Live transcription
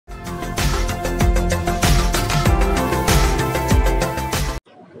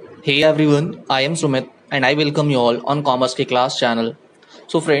Hey everyone, I am Sumit and I welcome you all on commerce की class channel.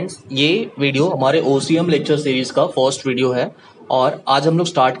 So friends, ये video हमारे OCM lecture series का first video है और आज हम लोग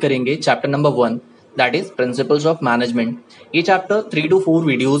स्टार्ट करेंगे chapter number 1, that is principles of management. ये चैप्टर 3 to 4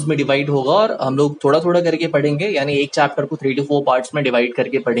 वीडियोस में डिवाइड होगा और हम लोग थोड़ा थोड़ा करके पढ़ेंगे, यानी एक चैप्टर को 3 to 4 पार्ट्स में डिवाइड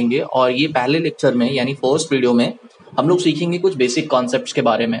करके पढ़ेंगे। और ये पहले लेक्चर में यानी फर्स्ट वीडियो में हम लोग सीखेंगे कुछ बेसिक कॉन्सेप्ट्स के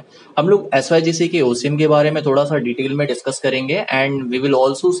बारे में। हम लोग एसवाईजीसी के ओसीएम के बारे में थोड़ा सा डिटेल में डिस्कस करेंगे and we will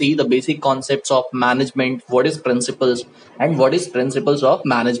also see the basic concepts of management, what is principles and what is principles of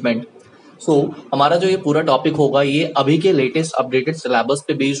management. सो हमारा जो ये पूरा टॉपिक होगा ये अभी के लेटेस्ट अपडेटेड सिलेबस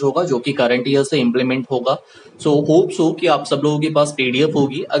पे बेस्ड होगा जो कि करंट ईयर से इम्प्लीमेंट होगा। सो होप सो कि आप सब लोगों के पास पीडीएफ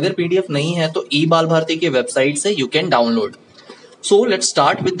होगी। अगर पीडीएफ नहीं है तो ई बाल भारती के वेबसाइट से you can download. So let's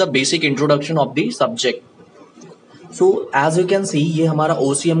start with the basic introduction of the subject. So as you can see ये हमारा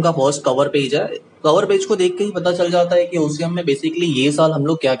ओसीएम का फर्स्ट कवर पेज है। कवर पेज को देख के ही पता चल जाता है कि ओसीएम में बेसिकली ये साल हम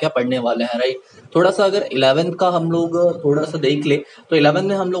लोग क्या क्या पढ़ने वाले हैं, राइट। थोड़ा सा अगर 11th का हम लोग थोड़ा सा देख ले तो 11th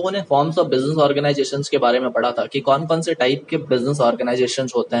में हम लोगों ने फॉर्म्स ऑफ बिजनेस ऑर्गेनाइजेशंस के बारे में पढ़ा था कि कौन कौन से टाइप के बिजनेस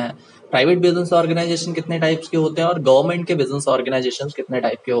ऑर्गेनाइजेशंस होते हैं, प्राइवेट बिजनेस ऑर्गेनाइजेशन कितने टाइप्स के होते हैं और गवर्नमेंट के बिजनेस ऑर्गेनाइजेशन कितने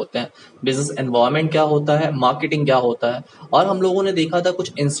टाइप के होते हैं, बिजनेस एनवायरनमेंट क्या होता है, मार्केटिंग क्या होता है। और हम लोगों ने देखा था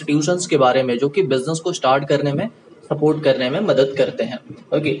कुछ इंस्टीट्यूशंस के बारे में जो कि बिजनेस को स्टार्ट करने में सपोर्ट करने में मदद करते हैं।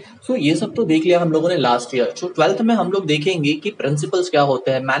 ओके, सो ये सब तो देख लिया हम लोगों ने लास्ट ईयर। सो 12th में हम लोग देखेंगे कि प्रिंसिपल्स क्या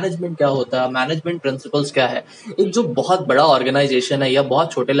होते हैं, मैनेजमेंट क्या होता है, मैनेजमेंट प्रिंसिपल्स क्या है, एक जो बहुत बड़ा ऑर्गेनाइजेशन है या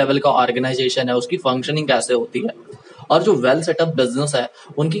बहुत छोटे लेवल का ऑर्गेनाइजेशन है उसकी फंक्शनिंग कैसे होती है, और जो वेल सेटअप बिजनेस है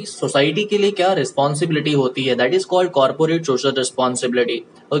उनकी सोसाइटी के लिए क्या रिस्पॉन्सिबिलिटी होती है, that is called corporate social responsibility.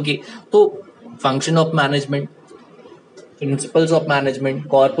 Okay, तो function of management, principles of management,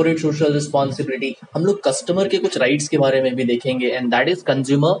 corporate social responsibility, हम लोग कस्टमर के कुछ राइट्स के बारे में भी देखेंगे and that is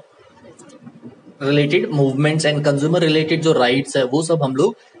consumer related movements and consumer related जो राइट्स है वो सब हम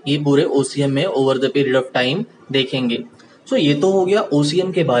लोग ये पूरे ओसीएम में over the period of time देखेंगे। सो ये तो हो गया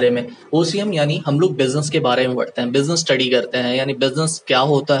ओसीएम के बारे में। ओसीएम यानी हम लोग बिजनेस के बारे में पढ़ते हैं, बिजनेस स्टडी करते हैं, यानी बिजनेस क्या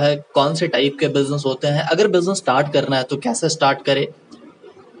होता है, कौन से टाइप के बिजनेस होते हैं, अगर बिजनेस स्टार्ट करना है तो कैसे स्टार्ट करें।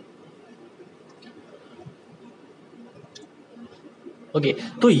 ओके,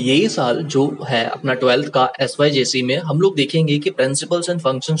 तो ये साल जो है अपना 12th का एसवाईजेसी में हम लोग देखेंगे कि principles and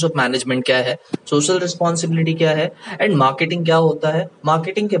functions of management क्या है, सोशल रिस्पॉन्सिबिलिटी क्या है एंड मार्केटिंग क्या होता है।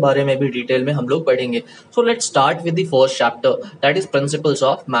 मार्केटिंग के बारे में भी डिटेल में हम लोग पढ़ेंगे। So let's start with the first chapter, that is principles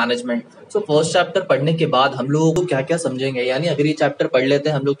of management. So first chapter पढ़ने के बाद हम लोगों को क्या क्या समझेंगे, यानी अगर ये चैप्टर पढ़ लेते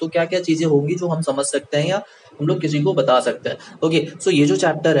हैं हम लोग तो क्या क्या चीजें होंगी जो हम समझ सकते हैं या हम लोग किसी को बता सकते हैं। ओके, सो ये जो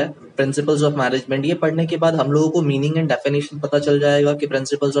चैप्टर है प्रिंसिपल्स ऑफ मैनेजमेंट, ये पढ़ने के बाद हम लोगों को मीनिंग एंड डेफिनेशन पता चल जाएगा कि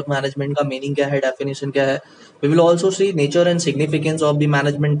प्रिंसिपल्स ऑफ मैनेजमेंट का मीनिंग क्या है, डेफिनेशन क्या है। We will also see nature and significance of the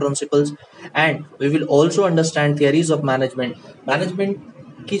management principles and we will also understand theories of management. Management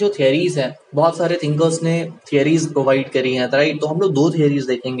की जो थियरीज हैं, बहुत सारे थिंकर्स ने थियरीज प्रोवाइड करी हैं, राइट। तो हम लोग दो थियरीज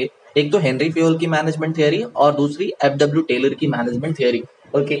देखेंगे, एक तो हेनरी फ्योल की मैनेजमेंट थियरी और दूसरी एफ.डब्ल्यू. टेलर की मैनेजमेंट थियरी।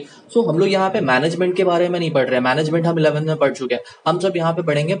 ओके, सो हम लोग यहाँ पे मैनेजमेंट के बारे में नहीं पढ़ रहे हैं, मैनेजमेंट हम 11th में पढ़ चुके हैं। हम सब यहाँ पे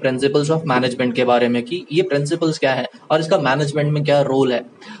पढ़ेंगे प्रिंसिपल्स ऑफ मैनेजमेंट के बारे में कि ये प्रिंसिपल्स क्या है और इसका मैनेजमेंट में क्या रोल है।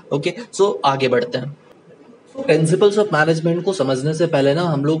 ओके, सो आगे बढ़ते हैं। प्रिंसिपल्स ऑफ मैनेजमेंट को समझने से पहले ना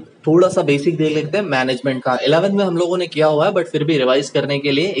हम लोग थोड़ा सा बेसिक देख लेते हैं मैनेजमेंट का। 11th में हम लोगों ने किया हुआ है बट फिर भी रिवाइज करने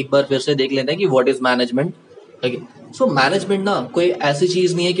के लिए एक बार फिर से देख लेते हैं कि what is management. Okay, so management ना कोई ऐसी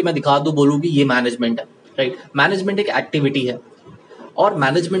चीज नहीं है कि मैं दिखा दूं बोलूं कि ये मैनेजमेंट है, राइट। मैनेजमेंट एक एक्टिविटी है और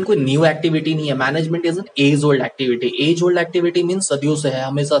मैनेजमेंट कोई न्यू एक्टिविटी नहीं है। Management is an as old activity. As old activity mean सदियों से है,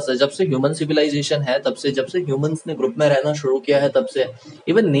 हमेशा से, जब से ह्यूमन सिविलाइजेशन है तब से, जब से ह्यूमंस ने ग्रुप में रहना शुरू किया है तब से।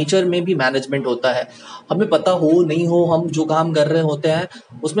 इवन नेचर में भी मैनेजमेंट होता है, हमें पता हो नहीं हो हम जो काम कर रहे होते हैं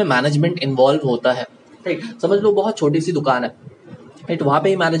उसमें मैनेजमेंट इन्वॉल्व होता है, राइट। समझ लो बहुत छोटी सी दुकान है, राइट, वहां पे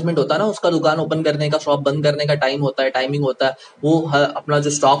ही मैनेजमेंट होता है ना, उसका दुकान ओपन करने का, शॉप बंद करने का टाइम होता है, टाइमिंग होता है, वो अपना जो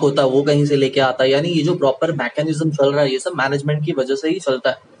स्टॉक होता है वो कहीं से लेके आता है, यानी ये जो प्रॉपर मैकेनिज्म चल रहा है ये सब मैनेजमेंट की वजह से ही चलता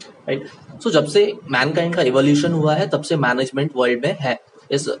है, राइट। सो जब से मैनकाइंड का इवोल्यूशन हुआ है तब से मैनेजमेंट वर्ल्ड में है,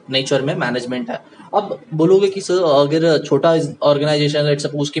 इस नेचर में मैनेजमेंट है। अब बोलोगे कि सर अगर छोटा ऑर्गेनाइजेशन, लेट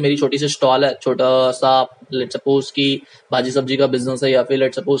सपोज कि मेरी छोटी सी स्टॉल है, छोटा सा लेट सपोज कि भाजी सब्जी का बिजनेस है, या फिर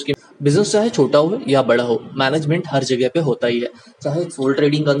लेट सपोज कि बिजनेस चाहे छोटा हो या बड़ा हो मैनेजमेंट हर जगह पे होता ही है। चाहे सोल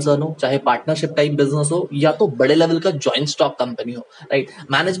ट्रेडिंग कंसर्न हो, चाहे पार्टनरशिप टाइप बिजनेस हो, या तो बड़े लेवल का जॉइंट स्टॉक कंपनी हो, राइट।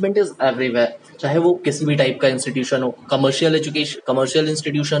 मैनेजमेंट इज एवरीवेयर, चाहे वो किसी भी टाइप का इंस्टीट्यूशन हो, कमर्शियल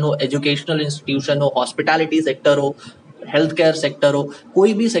इंस्टीट्यूशन हो, एजुकेशनल इंस्टीट्यूशन हो, हॉस्पिटैलिटी सेक्टर हो, हेल्थ केयर सेक्टर हो,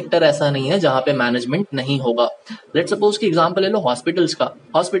 कोई भी सेक्टर ऐसा नहीं है जहां पे मैनेजमेंट नहीं होगा। लेट सपोज की एग्जांपल ले लो हॉस्पिटल्स का,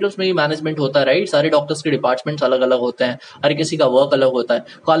 हॉस्पिटल्स में भी मैनेजमेंट होता है राइट, सारे डॉक्टर्स के डिपार्टमेंट्स अलग अलग होते हैं, हर किसी का वर्क अलग होता है।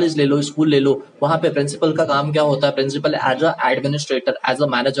 कॉलेज ले लो, स्कूल ले लो, वहां पे प्रिंसिपल का काम क्या होता है, principal as a administrator, as a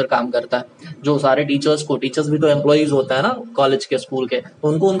manager काम करता है। जो सारे टीचर्स भी तो एम्प्लॉइज होता है ना कॉलेज के, स्कूल के, तो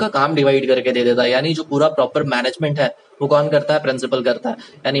उनको उनका काम डिवाइड करके दे देता है। यानी जो पूरा प्रॉपर मैनेजमेंट है वो कौन करता है, प्रिंसिपल करता है,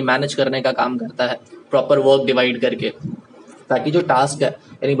 यानी मैनेज करने का काम करता है, प्रॉपर वर्क डिवाइड करके, ताकि जो टास्क है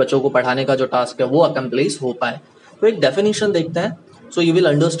यानी बच्चों को पढ़ाने का जो टास्क है वो अकम्प्लिश हो पाए। तो एक डेफिनेशन देखते हैं, so you will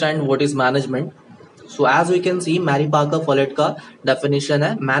understand what is management. So as we can see, Mary Parker folate का डेफिनेशन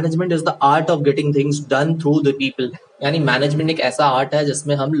है, management is the art of getting things done through the people. यानी मैनेजमेंट एक ऐसा आर्ट है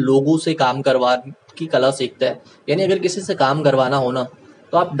जिसमें हम लोगों से काम करवा की कला सीखते हैं। यानी अगर किसी से काम करवाना हो ना,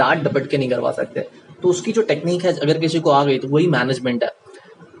 तो आप डांट डपट के नहीं करवा सकते, तो उसकी जो टेक्निक है अगर किसी को आ गई तो वही मैनेजमेंट है।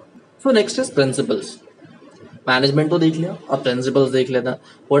 So next is principles. Management तो देख लिया, अब प्रिंसिपल्स देख लेते हैं।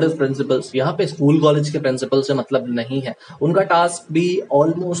 What is principles? यहाँ पे स्कूल कॉलेज के प्रिंसिपल से मतलब नहीं है, उनका टास्क भी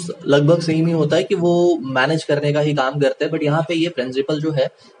ऑलमोस्ट लगभग सेम ही होता है कि वो मैनेज करने का ही काम करते हैं, बट यहाँ पे ये प्रिंसिपल जो है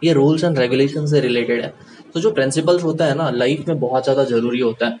ये रूल्स एंड रेगुलेशन से रिलेटेड है। तो जो प्रिंसिपल्स होता है ना लाइफ में बहुत ज्यादा जरूरी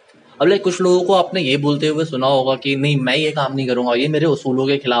होता है। अब लाइक कुछ लोगों को आपने ये बोलते हुए सुना होगा कि नहीं मैं ये काम नहीं करूंगा, ये मेरे उसूलों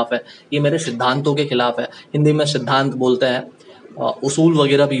के खिलाफ है, ये मेरे सिद्धांतों के खिलाफ है। हिंदी में सिद्धांत बोलते हैं, उसूल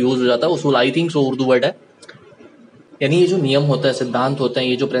वगैरह भी यूज हो जाता है, उसूल I think so Urdu word है। यानी ये जो नियम होता है, सिद्धांत होते हैं,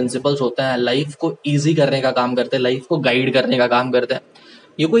 ये जो प्रिंसिपल्स होते हैं लाइफ को इजी करने का काम करते हैं, लाइफ को गाइड करने का काम करते हैं।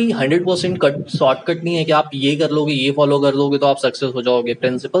 ये कोई 100% कट शॉर्टकट नहीं है कि आप ये कर लोगे, ये फॉलो कर दोगे तो आप सक्सेस हो जाओगे।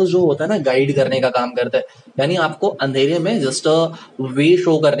 प्रिंसिपल्स जो होता है ना गाइड करने का काम करते हैं, यानी आपको अंधेरे में जस्ट वे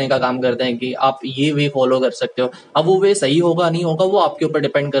शो करने का काम करते हैं कि आप ये वे फॉलो कर सकते हो। अब वो वे सही होगा नहीं होगा वो आपके ऊपर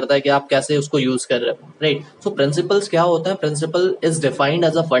डिपेंड करता है कि आप कैसे उसको यूज कर रहे हो, राइट। सो प्रिंसिपल्स क्या होता है? Principal is defined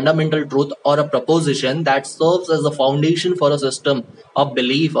as a fundamental truth और अ preposition that serves as a foundation for a system of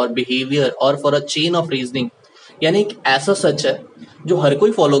belief और बिहेवियर और for a chain of reasoning. यानी एक ऐसा सच है जो हर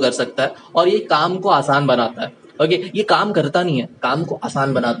कोई फॉलो कर सकता है और ये काम को आसान बनाता है। ओके, ये काम करता नहीं है, काम को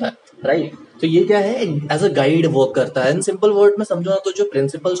आसान बनाता है, राइट। तो ये क्या है, एज अ गाइड वर्क करता है। इन सिंपल वर्ड में समझो तो जो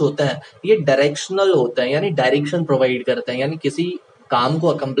प्रिंसिपल्स होते हैं ये डायरेक्शनल होते हैं, यानी डायरेक्शन प्रोवाइड करते हैं। यानी किसी काम को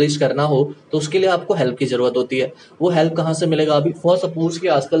अकम्प्लिश करना हो तो उसके लिए आपको हेल्प की जरूरत होती है। वो हेल्प कहाँ से मिलेगा? अभी फॉर सपोज कि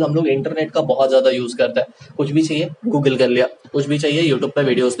आजकल हम लोग इंटरनेट का बहुत ज्यादा यूज करते हैं, कुछ भी चाहिए गूगल कर लिया, कुछ भी चाहिए यूट्यूब पे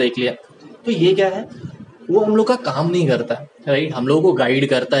वीडियोस देख लिया। तो ये क्या है, वो हम लोग का काम नहीं करता है, राइट। हम लोगों को गाइड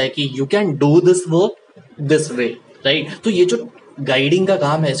करता है कि you can do this work this way, right. तो ये जो गाइडिंग का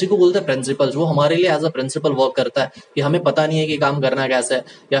काम है इसी को बोलते हैं प्रिंसिपल्स। वो हमारे लिए एज अ प्रिंसिपल वर्क करता है कि हमें पता नहीं है कि काम करना कैसे है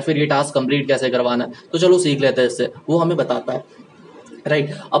या फिर ये टास्क कंप्लीट कैसे करवाना है, तो चलो सीख लेते हैं इससे, वो हमें बताता है,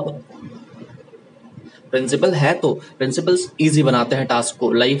 राइट। अब प्रिंसिपल है तो प्रिंसिपल्स इजी बनाते हैं टास्क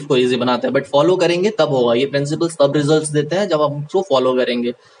को, लाइफ को इजी बनाते हैं, बट फॉलो करेंगे तब होगा। ये प्रिंसिपल्स तब रिजल्ट्स देते हैं जब हम उसको फॉलो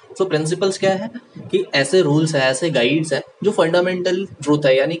करेंगे। सो प्रिंसिपल्स क्या है कि ऐसे रूल्स है, ऐसे गाइड्स है जो फंडामेंटल ट्रूथ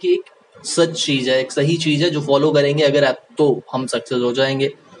है, यानी कि एक सच चीज है, एक सही चीज है जो फॉलो करेंगे अगर आप तो हम सक्सेस हो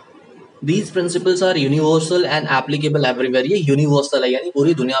जाएंगे। These principles are universal and applicable everywhere. ये यूनिवर्सल है यानी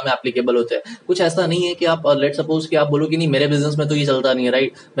पूरी दुनिया में एप्लीकेबल होते हैं। कुछ ऐसा नहीं है कि आप लेट सपोज कि आप बोलो कि नहीं मेरे बिजनेस में तो ये चलता नहीं है,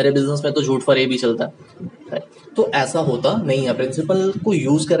 राइट, मेरे बिजनेस में तो झूठ फरेब भी चलता है, तो ऐसा होता नहीं है। प्रिंसिपल को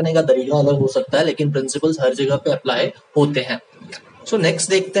यूज करने का तरीका अलग हो सकता है लेकिन प्रिंसिपल्स हर जगह पे अप्लाई होते हैं। सो नेक्स्ट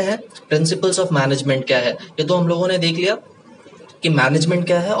देखते हैं प्रिंसिपल्स ऑफ मैनेजमेंट क्या है। ये तो हम लोगों ने देख लिया कि मैनेजमेंट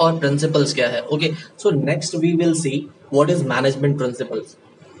क्या है और प्रिंसिपल्स क्या है। Okay, so next we will see what is management principles.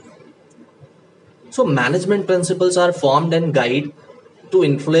 So management principles are formed and guide to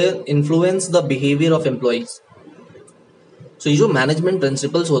influence the behavior of employees. So ये जो management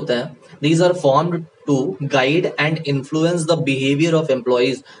principles होते हैं these are formed to guide and influence the behavior of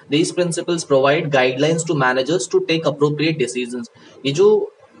employees. These principles provide guidelines to managers to take appropriate decisions. ये जो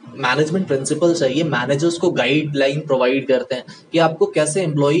management principles है ये managers को guideline provide करते हैं कि आपको कैसे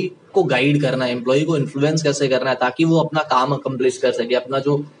एम्प्लॉय को गाइड करना है, एम्प्लॉय को इन्फ्लुएंस कैसे करना है ताकि वो अपना काम अकम्प्लिश कर सके, अपना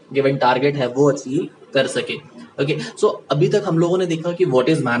जो गिवन टारगेट है वो अचीव कर सके। ओके, सो अभी तक हम लोगों ने देखा कि what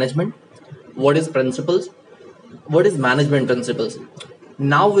is management, what is principles, what is management principles.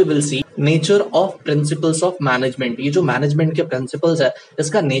 Now we will see nature of principles of management. ये जो मैनेजमेंट के प्रिंसिपल्स है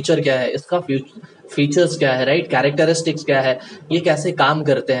इसका नेचर क्या है, इसका फीचर्स क्या है, राइट, कैरेक्टरिस्टिक्स क्या है, ये कैसे काम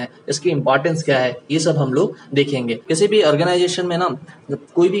करते हैं, इसकी इंपॉर्टेंस क्या है, ये सब हम लोग देखेंगे। किसी भी ऑर्गेनाइजेशन में ना जब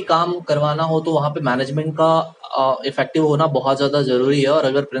कोई भी काम करवाना हो तो वहां पे मैनेजमेंट का इफेक्टिव होना बहुत ज्यादा जरूरी है, और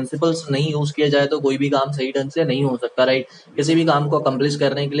अगर प्रिंसिपल्स नहीं यूज किया जाए तो कोई भी काम सही ढंग से नहीं हो सकता, राइट। किसी भी काम को अकम्प्लिश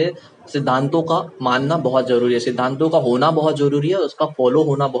करने के लिए सिद्धांतों का मानना बहुत जरूरी है, सिद्धांतों का होना बहुत जरूरी है, उसका फॉलो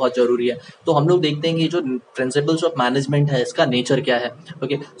होना बहुत जरूरी है। तो हम लोग देखते हैं कि जो प्रिंसिपल्स ऑफ मैनेजमेंट है इसका नेचर क्या है।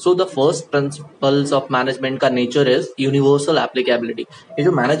 Okay, so the first principles of management का नेचर इज यूनिवर्सल एप्लीकेबिलिटी। ये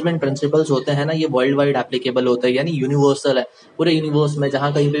जो मैनेजमेंट प्रिंसिपल्स होते हैं ना, ये वर्ल्ड वाइड एप्लीकेबल होते हैं, यानी यूनिवर्सल है। पूरे यूनिवर्स में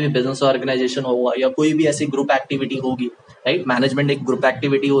जहां कहीं पे भी बिजनेस ऑर्गेनाइजेशन होगा या कोई भी ऐसी ग्रुप एक्टिविटी होगी, राइट, मैनेजमेंट एक ग्रुप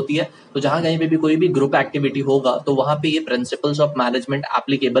एक्टिविटी होती है, तो जहां कहीं पे भी कोई भी ग्रुप एक्टिविटी होगा तो वहां पे ये प्रिंसिपल्स ऑफ मैनेजमेंट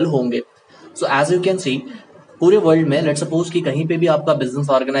एप्लीकेबल होंगे। So as you can see, पूरे वर्ल्ड में लेट सपोज कि कहीं पे भी आपका बिजनेस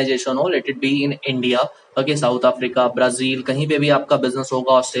ऑर्गेनाइजेशन हो, let it be in India, okay, south Africa, Brazil, कहीं पे भी आपका बिजनेस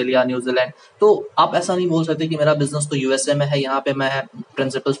होगा, ऑस्ट्रेलिया, न्यूजीलैंड, तो आप ऐसा नहीं बोल सकते कि मेरा बिजनेस तो यूएसए में है, यहाँ पे मैं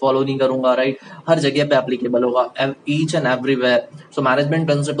प्रिंसिपल्स फॉलो नहीं करूंगा, राइट। हर जगह पे एप्लीकेबल होगा, each and everywhere. So management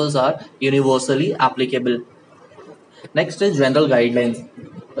principles are universally applicable. Next is general guidelines.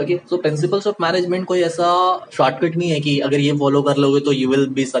 Okay, so principles of management कोई ऐसा शॉर्टकट नहीं है कि अगर ये फॉलो कर लोगे तो you will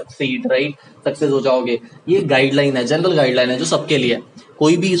be succeed, right, success हो जाओगे। ये गाइडलाइन है, जनरल गाइडलाइन है जो सबके लिए है।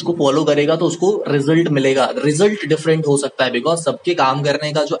 कोई भी इसको फॉलो करेगा तो उसको रिजल्ट मिलेगा। रिजल्ट डिफरेंट हो सकता है बिकॉज सबके काम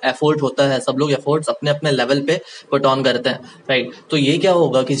करने का जो एफर्ट होता है, सब लोग एफर्ट्स अपने अपने लेवल पे पुट ऑन करते हैं, राइट। तो ये क्या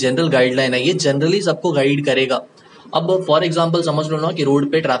होगा कि जनरल गाइडलाइन है, ये जनरली सबको गाइड करेगा। अब फॉर एग्जाम्पल समझ लो ना कि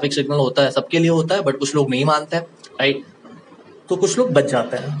रोड पे ट्रैफिक सिग्नल होता है, सबके लिए होता है, बट कुछ लोग नहीं मानते हैं, राइट। तो कुछ लोग बच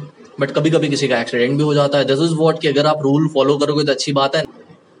जाते हैं, बट कभी कभी किसी का एक्सीडेंट भी हो जाता है। दिस इज व्हाट कि अगर आप रूल फॉलो करोगे तो अच्छी बात है।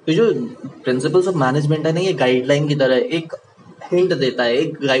 तो जो प्रिंसिपल्स ऑफ मैनेजमेंट है ना, ये गाइडलाइन की तरह एक हिंट देता है,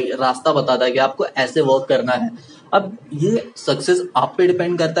 एक रास्ता बताता है कि आपको ऐसे वर्क करना है। अब ये सक्सेस आप पे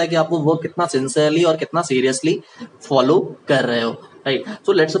डिपेंड करता है कि आप वो वर्क कितना सिंसियरली और कितना सीरियसली फॉलो कर रहे हो, राइट।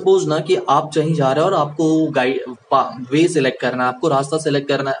 सो लेट सपोज ना कि आप कहीं जा रहे हो और आपको गाइड वे सिलेक्ट करना है, आपको रास्ता सिलेक्ट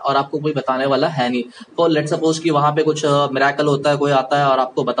करना है और आपको कोई बताने वाला है नहीं। तो लेट सपोज कि वहां पे कुछ मिरेकल होता है, कोई आता है और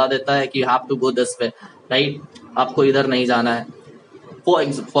आपको बता देता है कि you have to go this way, right, आपको इधर नहीं जाना है।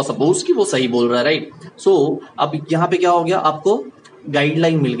 फॉर सपोज कि वो सही बोल रहा है, राइट। सो अब यहाँ पे क्या हो गया, आपको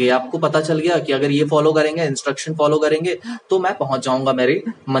गाइडलाइन मिल गई, आपको पता चल गया कि अगर ये फॉलो करेंगे, इंस्ट्रक्शन फॉलो करेंगे तो मैं पहुंच जाऊंगा मेरी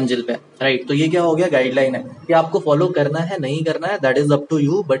मंजिल पे, राइट। तो ये क्या हो गया, गाइडलाइन है कि आपको फॉलो करना है नहीं करना है, that is up to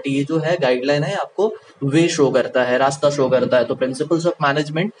you, but ये जो है गाइडलाइन है, आपको वे शो करता है, रास्ता शो करता है। तो प्रिंसिपल्स ऑफ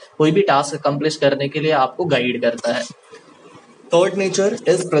मैनेजमेंट कोई भी टास्क अकम्प्लिश करने के लिए आपको गाइड करता है। Third nature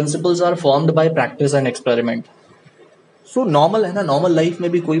is principles are formed by practice and experiment. So normal है ना, नॉर्मल लाइफ में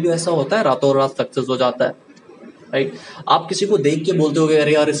भी कोई भी ऐसा होता है रातों रात सक्सेस हो जाता है, राइट। आप किसी को देख के बोलते हो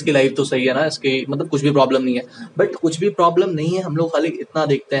अरे यार इसकी लाइफ तो सही है ना, इसकी मतलब कुछ भी प्रॉब्लम नहीं है, बट कुछ भी प्रॉब्लम नहीं है, हम लोग खाली इतना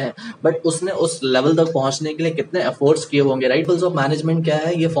देखते हैं, बट उसने उस लेवल तक पहुंचने के लिए कितने एफर्ट्स किए होंगे, राइट। प्रिंसिपल्स ऑफ मैनेजमेंट क्या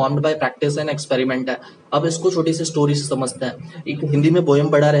है, ये formed by practice and experiment है। अब इसको छोटी सी स्टोरी से समझते हैं। एक हिंदी में पोयम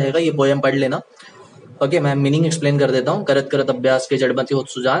पढ़ा रहेगा, ये पोयम पढ़ लेना, ओके। मैं मीनिंग एक्सप्लेन कर देता हूँ। करत करत अभ्यास के जड़मति होत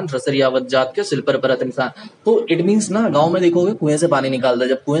सुजान, रसरियावत जात के सिल पर परत इंसान। तो इट मीन्स ना, गांव में देखोगे कुएं से पानी निकालता है,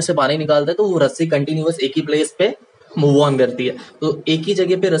 जब कुएं से पानी निकालता है तो वो रस्सी कंटिन्यूअस एक ही प्लेस पे मूव ऑन करती है, तो एक ही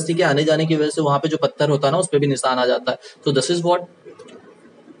जगह पे रस्सी के आने जाने की वजह से वहां पे जो पत्थर होता है ना, उस पर भी निशान आ जाता है। तो दिस इज व्हाट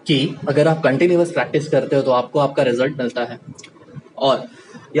कि अगर आप कंटिन्यूअस प्रैक्टिस करते हो तो आपको आपका रिजल्ट मिलता है। और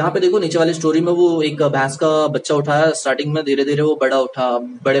यहाँ पे देखो नीचे वाली स्टोरी में वो एक भैंस का बच्चा उठाया, स्टार्टिंग में धीरे धीरे वो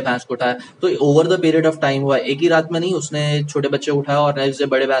बड़े भैंस को उठाया, तो over the period of time हुआ, एक ही रात में नहीं, उसने छोटे बच्चे को उठाया और नेक्स्ट डे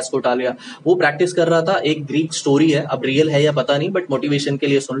बड़े भैंस को उठा लिया। वो प्रैक्टिस कर रहा था। एक ग्रीक स्टोरी है, अब रियल है या पता नहीं, बट मोटिवेशन के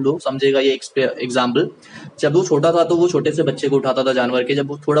लिए सुन लो, समझेगा ये एग्जाम्पल। जब वो छोटा था तो वो छोटे से बच्चे को उठाता था जानवर के, जब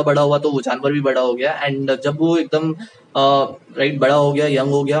वो थोड़ा बड़ा हुआ तो वो जानवर भी बड़ा हो गया, एंड जब वो एकदम राइट बड़ा हो गया,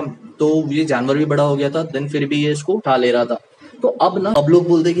 यंग हो गया, तो ये जानवर भी बड़ा हो गया था, देन फिर भी ये इसको उठा ले रहा था। तो अब ना, अब लोग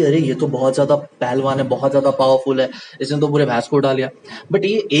बोलते कि अरे ये तो बहुत ज्यादा पहलवान है, बहुत ज्यादा पावरफुल है, इसने तो पूरे भैंस को उठा लिया। बट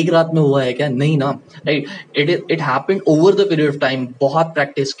ये एक रात में हुआ है क्या? नहीं ना, right. It happened over the period of time. बहुत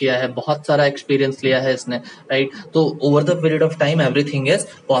प्रैक्टिस किया है, बहुत सारा एक्सपीरियंस लिया है इसने, राइट। तो over the period of time everything is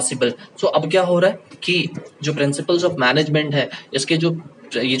possible. सो अब क्या हो रहा है कि जो प्रिंसिपल्स ऑफ मैनेजमेंट है, इसके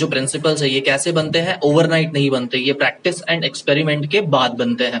ये जो प्रिंसिपल्स है, ये कैसे बनते हैं? ओवरनाइट नहीं बनते, ये प्रैक्टिस एंड एक्सपेरिमेंट के बाद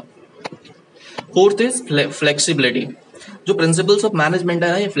बनते हैं। Fourth is flexibility. जो प्रिंसिपल्स ऑफ मैनेजमेंट है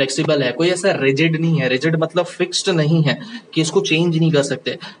ना, ये फ्लेक्सिबल है, कोई ऐसा रिजिड नहीं है। रिजिड मतलब फिक्स्ड नहीं है कि इसको चेंज नहीं कर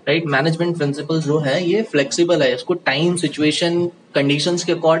सकते, राइट। मैनेजमेंट प्रिंसिपल्स जो है ये फ्लेक्सिबल है, इसको टाइम, सिचुएशन, कंडीशंस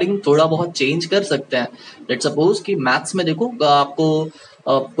के अकॉर्डिंग थोड़ा बहुत चेंज कर सकते हैं। लेट्स सपोज कि मैथ्स में देखो, आपको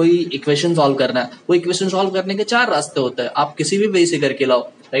कोई इक्वेशन सॉल्व करना है, वो इक्वेशन सॉल्व करने के 4 रास्ते होते हैं, आप किसी भी वे से करके लाओ,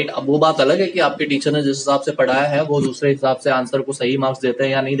 राइट। अब वो बात अलग है कि आपके टीचर ने जिस हिसाब से पढ़ाया है वो दूसरे हिसाब से आंसर को सही मार्क्स देते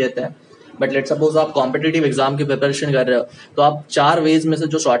हैं या नहीं देते हैं। बट लेट सपोज आप कॉम्पिटिटिव एग्जाम की प्रिपरेशन कर रहे हो, तो आप 4 वेज में से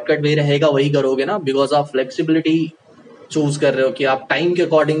जो शॉर्टकट वे रहेगा वही करोगे ना, बिकॉज आप फ्लेक्सिबिलिटी चूज कर रहे हो कि आप टाइम के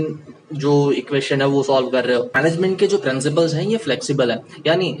अकॉर्डिंग जो इक्वेशन है वो सॉल्व कर रहे हो। मैनेजमेंट के जो प्रिंसिपल्स हैं ये फ्लेक्सिबल है,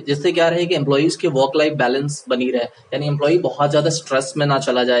 यानी जिससे क्या रहे कि एम्प्लॉइज के वर्क लाइफ बैलेंस बनी रहे, यानी एम्प्लॉय बहुत ज्यादा स्ट्रेस में ना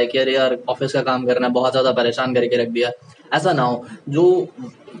चला जाए कि अरे यार ऑफिस का काम करना है, बहुत ज्यादा परेशान करके रख दिया, ऐसा ना हो। जो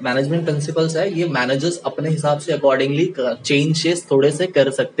मैनेजमेंट प्रिंसिपल्स है ये मैनेजर्स अपने हिसाब से अकॉर्डिंगली चेंजेस थोड़े से कर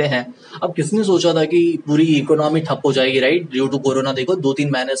सकते हैं। अब किसने सोचा था कि पूरी इकोनॉमी ठप हो जाएगी, राइट, ड्यू टू कोरोना। देखो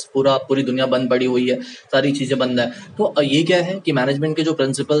 2-3 महीने से पूरी दुनिया बंद पड़ी हुई है, सारी चीजें बंद है। तो ये क्या है कि मैनेजमेंट के जो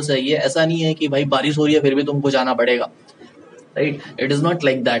प्रिंसिपल्स है ये ऐसा नहीं है कि भाई बारिश हो रही है फिर भी तुमको जाना पड़ेगा, right, it is not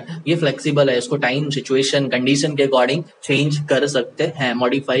like that. ये फ्लेक्सिबल है, इसको टाइम, सिचुएशन, कंडीशन के अकॉर्डिंग चेंज कर सकते हैं,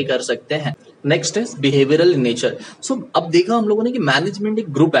 मॉडिफाई कर सकते हैं। Next is behavioural in nature. सो अब देखा हम लोगों ने कि मैनेजमेंट एक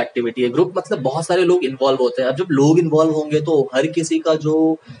ग्रुप एक्टिविटी है। ग्रुप मतलब बहुत सारे लोग इन्वॉल्व होते हैं। अब जब लोग इन्वॉल्व होंगे तो हर किसी का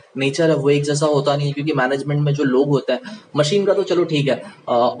जो नेचर है वो एक जैसा होता नहीं है, क्योंकि मैनेजमेंट में जो लोग होते हैं, मशीन का तो चलो ठीक है,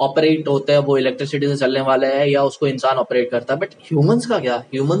 ऑपरेट होते हैं, वो इलेक्ट्रिसिटी से चलने वाला है या उसको इंसान ऑपरेट करता है, बट ह्यूमंस का क्या,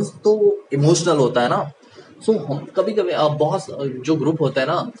 ह्यूमंस तो इमोशनल होता है ना। सो हम कभी कभी बहुत जो ग्रुप होता है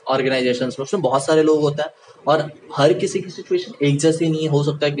ना ऑर्गेनाइजेशन में, उसमें बहुत सारे लोग होते हैं और हर किसी की सिचुएशन एक जैसी नहीं हो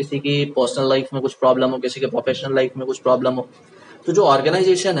सकता है। किसी की पर्सनल लाइफ में कुछ प्रॉब्लम हो, किसी के प्रोफेशनल लाइफ में कुछ प्रॉब्लम हो। तो जो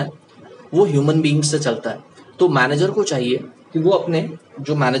ऑर्गेनाइजेशन है वो ह्यूमन बींग्स से चलता है। तो मैनेजर को चाहिए कि वो अपने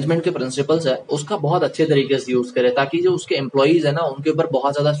जो मैनेजमेंट के प्रिंसिपल्स है उसका बहुत अच्छे तरीके से यूज करे, ताकि जो उसके एम्प्लॉइज है ना उनके ऊपर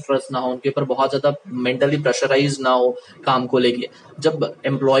बहुत ज्यादा स्ट्रेस ना हो, उनके ऊपर बहुत ज्यादा मेंटली प्रेशराइज ना हो काम को लेके। जब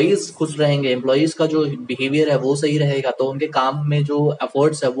एम्प्लॉइज खुश रहेंगे, एम्प्लॉइज का जो बिहेवियर है वो सही रहेगा, तो उनके काम में जो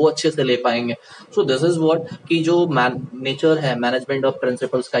एफर्ट्स है वो अच्छे से ले पाएंगे। सो दिस इज व्हाट कि जो नेचर है मैनेजमेंट ऑफ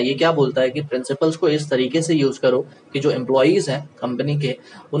प्रिंसिपल्स का, ये क्या बोलता है कि प्रिंसिपल्स को इस तरीके से यूज करो कि जो एम्प्लॉइज हैं कंपनी के,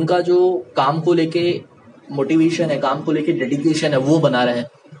 उनका जो काम को लेके मोटिवेशन है, काम को लेके डेडिकेशन है, वो बना रहे।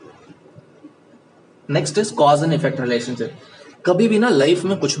 Next is cause and effect relationship. कभी भी ना लाइफ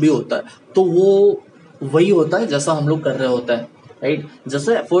में कुछ भी होता है तो वो वही होता है जैसा हम लोग कर रहे होता है, राइट,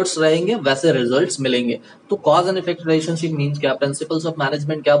 जैसे एफर्ट्स रहेंगे वैसे रिजल्ट्स मिलेंगे। तो cause and effect relationship means क्या, प्रिंसिपल्स ऑफ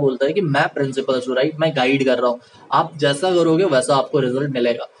मैनेजमेंट क्या बोलता है कि मैं प्रिंसिपल्स हूँ, राइट, मैं गाइड कर रहा हूँ, आप जैसा करोगे वैसा आपको रिजल्ट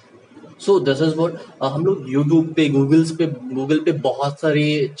मिलेगा। सो दिस इज व्हाट हम लोग यूट्यूब पे, गूगल पे बहुत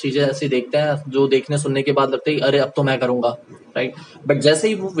सारी चीजें ऐसी देखते हैं जो देखने सुनने के बाद लगता है अरे अब तो मैं करूंगा, राइट, बट जैसे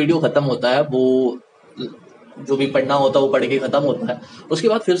ही वो वीडियो खत्म होता है, वो जो भी पढ़ना होता है वो पढ़ के खत्म होता है, उसके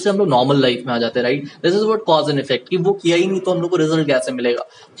बाद फिर से हम लोग नॉर्मल लाइफ में आ जाते हैं, right. This is what cause and effect, कि वो किया ही नहीं तो हम लोग को रिजल्ट कैसे मिलेगा।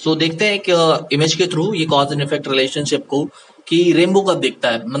 सो देखते हैं कि इमेज के थ्रू ये कॉज एंड इफेक्ट रिलेशनशिप को, कि रेनबो कब दिखता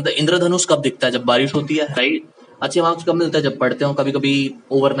है, मतलब इंद्रधनुष कब दिखता है, जब बारिश होती है, राइट। अच्छे मार्क्स कब मिलते हैं, जब पढ़ते हो। कभी कभी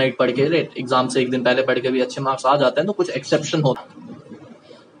ओवरनाइट पढ़ के, राइट, एग्जाम से एक दिन पहले पढ़ के भी अच्छे मार्क्स आ जाते हैं, तो कुछ एक्सेप्शन होता है।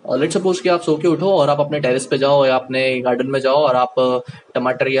 और लेट्स सपोज कि आप सो के उठो और आप अपने टेरेस पे जाओ या अपने गार्डन में जाओ और आप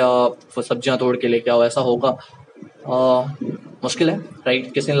टमाटर या सब्जियां तोड़ के लेके आओ, ऐसा होगा? मुश्किल है,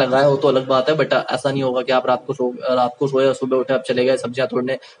 राइट। किसी ने लगाया हो तो अलग बात है, बट ऐसा नहीं होगा कि आप रात को सोए, सुबह उठे, आप चले गए सब्जियां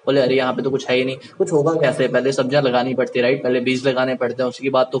तोड़ने, बोले अरे यहाँ पे तो कुछ है ही नहीं। कुछ होगा कैसे, पहले सब्जियां लगानी पड़ती, राइट, पहले बीज लगाने पड़ते हैं, उसके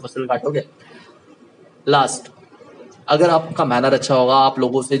बाद तो फसल काटोगे। लास्ट, अगर आपका मैनर अच्छा होगा, आप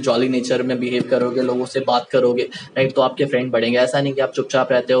लोगों से जॉली नेचर में बिहेव करोगे, लोगों से बात करोगे, राइट, तो आपके फ्रेंड बढ़ेंगे। ऐसा नहीं कि आप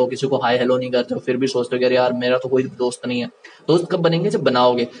चुपचाप रहते हो, किसी को हाय हेलो नहीं करते हो, फिर भी सोचते हो कि अरे यार मेरा तो कोई दोस्त नहीं है। दोस्त कब बनेंगे, जब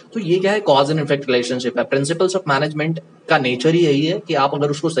बनाओगे। तो ये क्या है, कॉज एंड इफेक्ट रिलेशनशिप है। प्रिंसिपल्स ऑफ मैनेजमेंट का नेचर ही यही है कि आप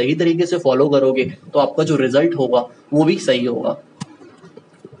अगर उसको सही तरीके से फॉलो करोगे तो आपका जो रिजल्ट होगा वो भी सही होगा।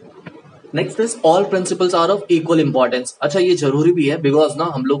 Next is all principles are of equal importance. अच्छा, ये जरूरी भी है, बिकॉज ना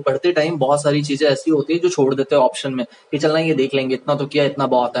हम लोग पढ़ते टाइम बहुत सारी चीजें ऐसी होती है जो छोड़ देते हैं ऑप्शन में कि चलना ये देख लेंगे, इतना तो किया, इतना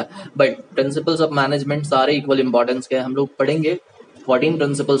बहुत है। बट प्रिंसिपल्स ऑफ मैनेजमेंट सारे इक्वल इंपॉर्टेंस के हम लोग पढ़ेंगे 14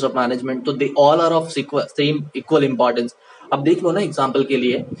 प्रिंसिपल्स ऑफ मैनेजमेंट, तो they all are of same equal importance. अब देख लो ना, एग्जाम्पल के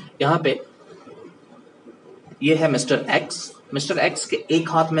लिए यहाँ पे ये है मिस्टर एक्स। मिस्टर एक्स के एक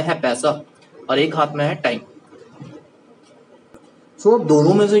हाथ में है पैसा और एक हाथ में है टाइम। सो अब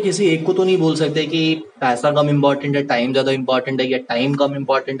दोनों में से किसी एक को तो नहीं बोल सकते कि पैसा कम इंपॉर्टेंट है, टाइम ज्यादा इंपॉर्टेंट है, या टाइम कम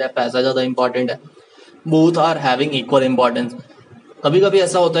इंपॉर्टेंट है, पैसा ज्यादा इंपॉर्टेंट है। Both are having equal importance. कभी कभी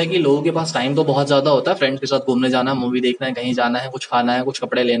ऐसा होता है कि लोगों के पास टाइम तो बहुत ज्यादा होता है, फ्रेंड्स के साथ घूमने जाना है, मूवी देखना है, कहीं जाना है, कुछ खाना है, कुछ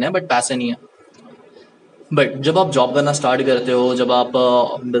कपड़े लेने हैं, बट पैसे नहीं है। बट जब आप जॉब करना स्टार्ट करते हो, जब आप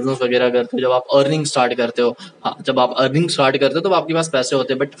बिजनेस वगैरह करते हो, जब आप अर्निंग स्टार्ट करते हो, हाँ, जब आप अर्निंग स्टार्ट करते हो तो आपके पास पैसे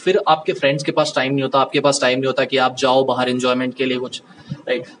होते हैं, बट फिर आपके फ्रेंड्स के पास टाइम नहीं होता, आपके पास टाइम नहीं होता कि आप जाओ बाहर एंजॉयमेंट के लिए कुछ,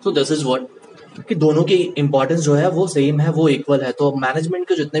 right. So this is what कि दोनों की इंपॉर्टेंस जो है वो सेम है, वो इक्वल है। तो मैनेजमेंट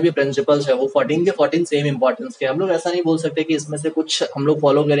के जितने भी प्रिंसिपल्स है वो 14 के 14 सेम इंपॉर्टेंस के। हम लोग ऐसा नहीं बोल सकते कि इसमें से कुछ हम लोग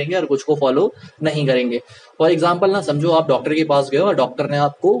फॉलो करेंगे और कुछ को फॉलो नहीं करेंगे। फॉर एग्जाम्पल ना, समझो आप डॉक्टर के पास गए हो और डॉक्टर ने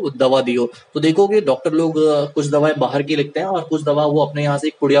आपको दवा दी हो, तो देखोगे डॉक्टर लोग कुछ दवाएं बाहर की लिखते हैं और कुछ दवा वो अपने यहाँ से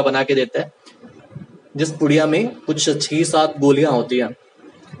एक पुड़िया बना के देते हैं, जिस पुड़िया में कुछ 6-7 गोलियां होती हैं।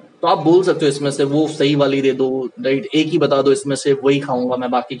 तो आप बोल सकते हो इसमें से वो सही वाली दे दो, राइट, एक ही बता दो इसमें से, वही खाऊंगा मैं,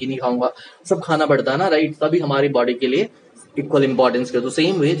 बाकी की नहीं खाऊंगा। सब खाना पड़ता है ना, राइट, तभी हमारी बॉडी के लिए इक्वल इंपॉर्टेंस के। तो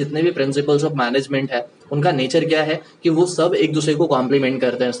सेम वे जितने भी प्रिंसिपल्स ऑफ मैनेजमेंट है उनका नेचर क्या है कि वो सब एक दूसरे को कॉम्प्लीमेंट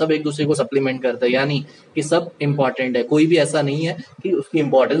करते हैं, सब एक दूसरे को सप्लीमेंट करते हैं, यानी कि सब इंपॉर्टेंट है, कोई भी ऐसा नहीं है कि उसकी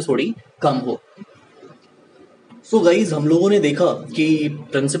इंपॉर्टेंस थोड़ी कम हो। सो गाइज हम लोगों ने देखा कि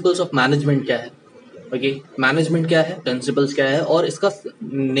प्रिंसिपल्स ऑफ मैनेजमेंट क्या है, ओके, मैनेजमेंट क्या है, प्रिंसिपल्स क्या है और इसका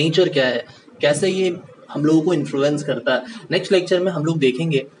नेचर क्या है, कैसे ये हम लोगों को इन्फ्लुएंस करता है। नेक्स्ट लेक्चर में हम लोग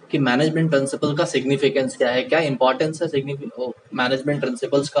देखेंगे कि मैनेजमेंट प्रिंसिपल का सिग्निफिकेंस क्या है, क्या इंपॉर्टेंस है मैनेजमेंट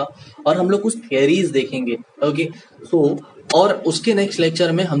प्रिंसिपल्स का, और हम लोग कुछ थियरीज देखेंगे, ओके। सो और उसके नेक्स्ट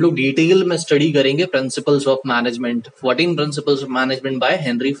लेक्चर में हम लोग डिटेल में स्टडी करेंगे principles of management, 14 principles of management by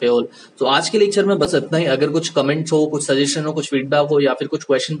Henry Fayol. तो आज के लेक्चर में बस इतना ही। अगर कुछ कमेंट्स हो, कुछ सजेशन हो, कुछ फीडबैक हो या फिर कुछ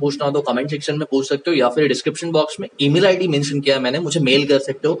क्वेश्चन पूछना हो तो कमेंट सेक्शन में पूछ सकते हो, या फिर डिस्क्रिप्शन बॉक्स में ईमेल आईडी मेंशन किया है मैंने, मुझे मेल कर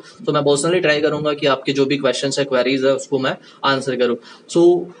सकते हो। तो मैं पर्सनली ट्राई करूंगा कि आपके जो भी क्वेश्चन है, क्वेरीज है, उसको मैं आंसर करूँ।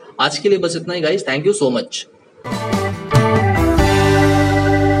 सो आज के लिए बस इतना ही guys, thank you so much.